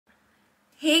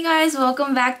Hey guys,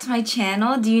 welcome back to my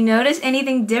channel. Do you notice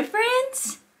anything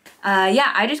different?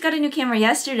 Yeah, I just got a new camera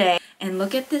yesterday and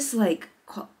look at this look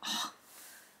at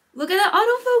that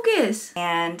autofocus.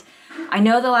 And I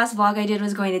know the last vlog I did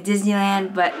was going to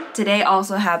Disneyland, but today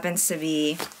also happens to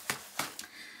be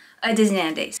a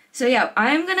Disneyland day. So yeah,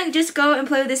 I'm gonna just go and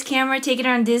play with this camera, take it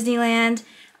around Disneyland.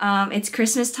 It's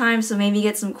Christmas time, so maybe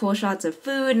get some cool shots of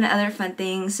food and other fun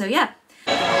things. So yeah.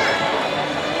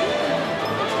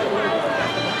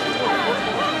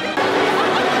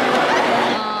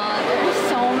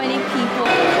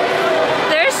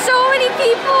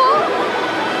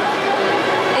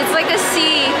 It's like a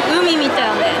sea, umi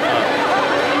mitai.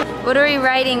 What are we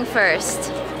riding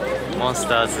first?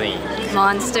 Monsters Inc.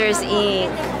 Monsters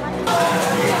Inc.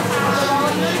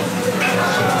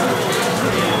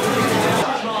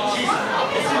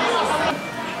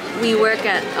 We work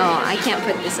at, oh, I can't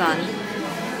put this on.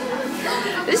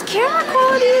 This camera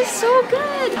quality is so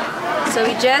good. So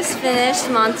we just finished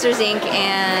Monsters Inc.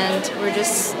 and we're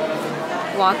just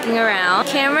walking around.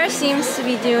 Camera seems to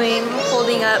be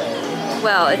holding up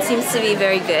well. It seems to be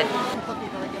very good.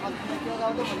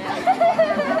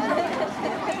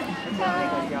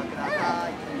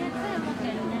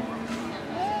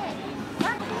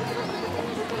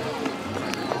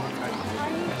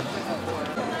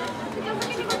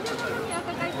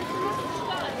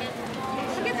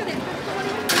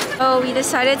 Oh, we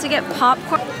decided to get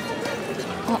popcorn.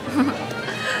 Oh.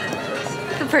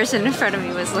 The person in front of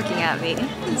me was looking at me.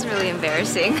 It's really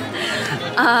embarrassing.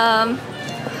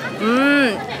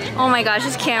 Oh my gosh,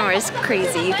 this camera is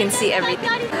crazy. You can see everything.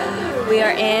 We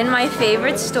are in my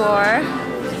favorite store.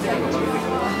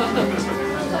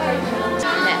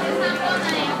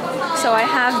 So I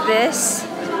have this.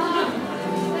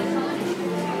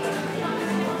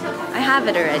 I have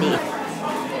it already.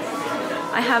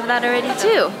 I have that already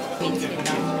too.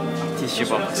 Tissue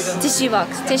box. Tissue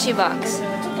box. Tissue box.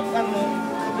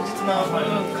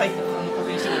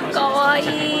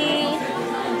 Kawaii.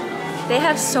 They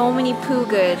have so many Pooh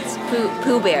goods,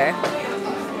 Pooh Bear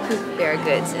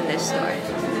goods in this store.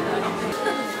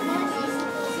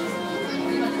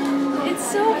 It's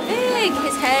so big.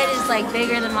 His head is like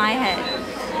bigger than my head.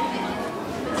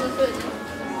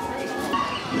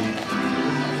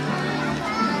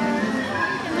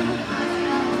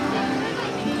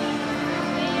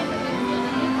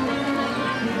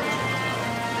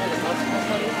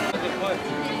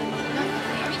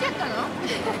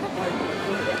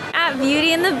 At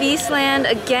Beauty and the Beast Land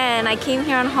again. I came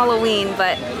here on Halloween,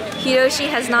 but Hiroshi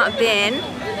has not been.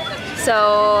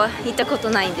 So, 行ったこと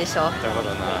ないんでしょ?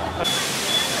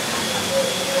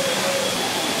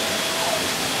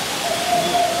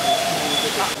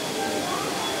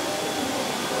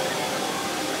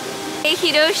 Hey,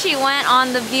 Hiroshi went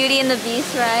on the Beauty and the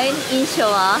Beast ride. 印象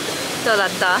はどうだっ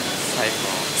た?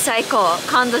 最高。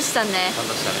感動したね。感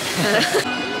動した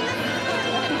ね。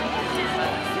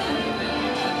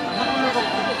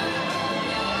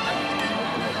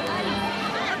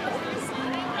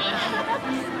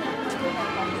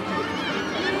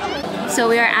So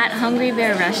we are at Hungry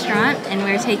Bear restaurant and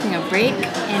we're taking a break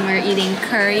and we're eating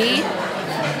curry.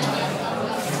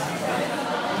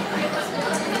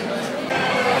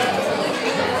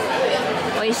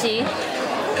 Oishii?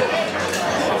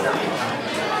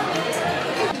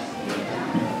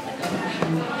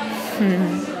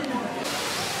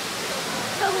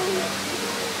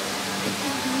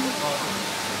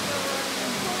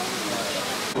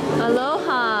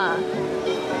 Aloha!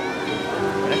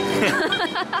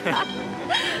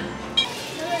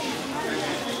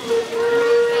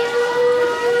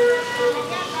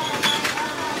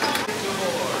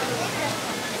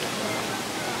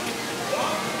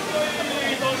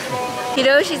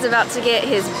 Hiroshi's about to get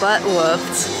his butt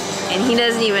whooped and he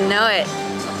doesn't even know it.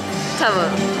 多分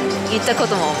言ったこ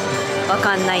ともわ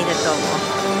かんないんだと思う。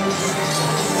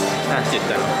なんて言っ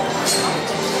たの?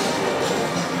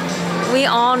 We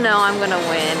all know I'm gonna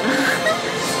win.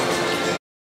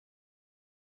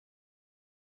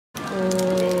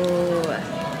 Oh,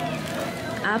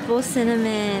 apple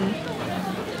cinnamon.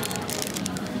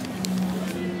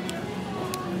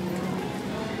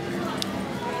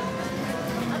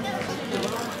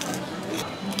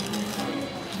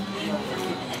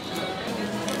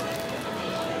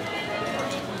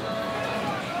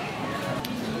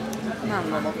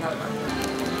 Mama.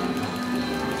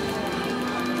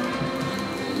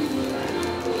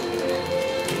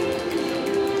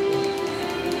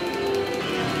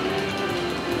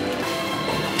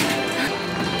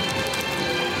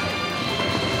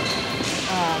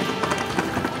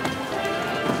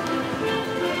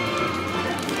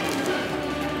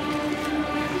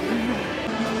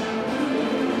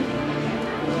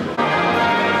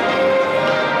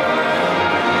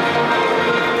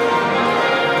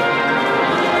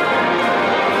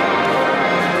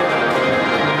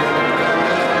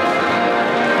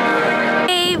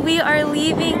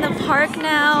 park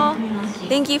now.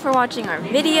 Thank you for watching our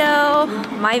video.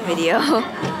 My video.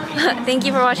 Thank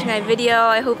you for watching my video.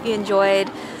 I hope you enjoyed,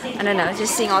 I don't know,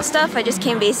 just seeing all stuff. I just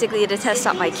came basically to test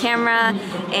out my camera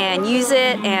and use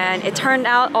it, and it turned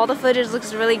out all the footage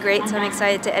looks really great, so I'm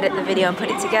excited to edit the video and put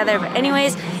it together. But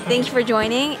anyways, thank you for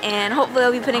joining, and hopefully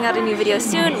I'll be putting out a new video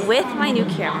soon with my new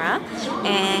camera.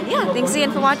 And yeah, thanks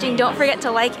again for watching. Don't forget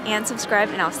to like and subscribe,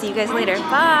 and I'll see you guys later.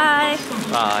 Bye!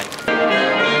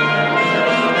 Bye.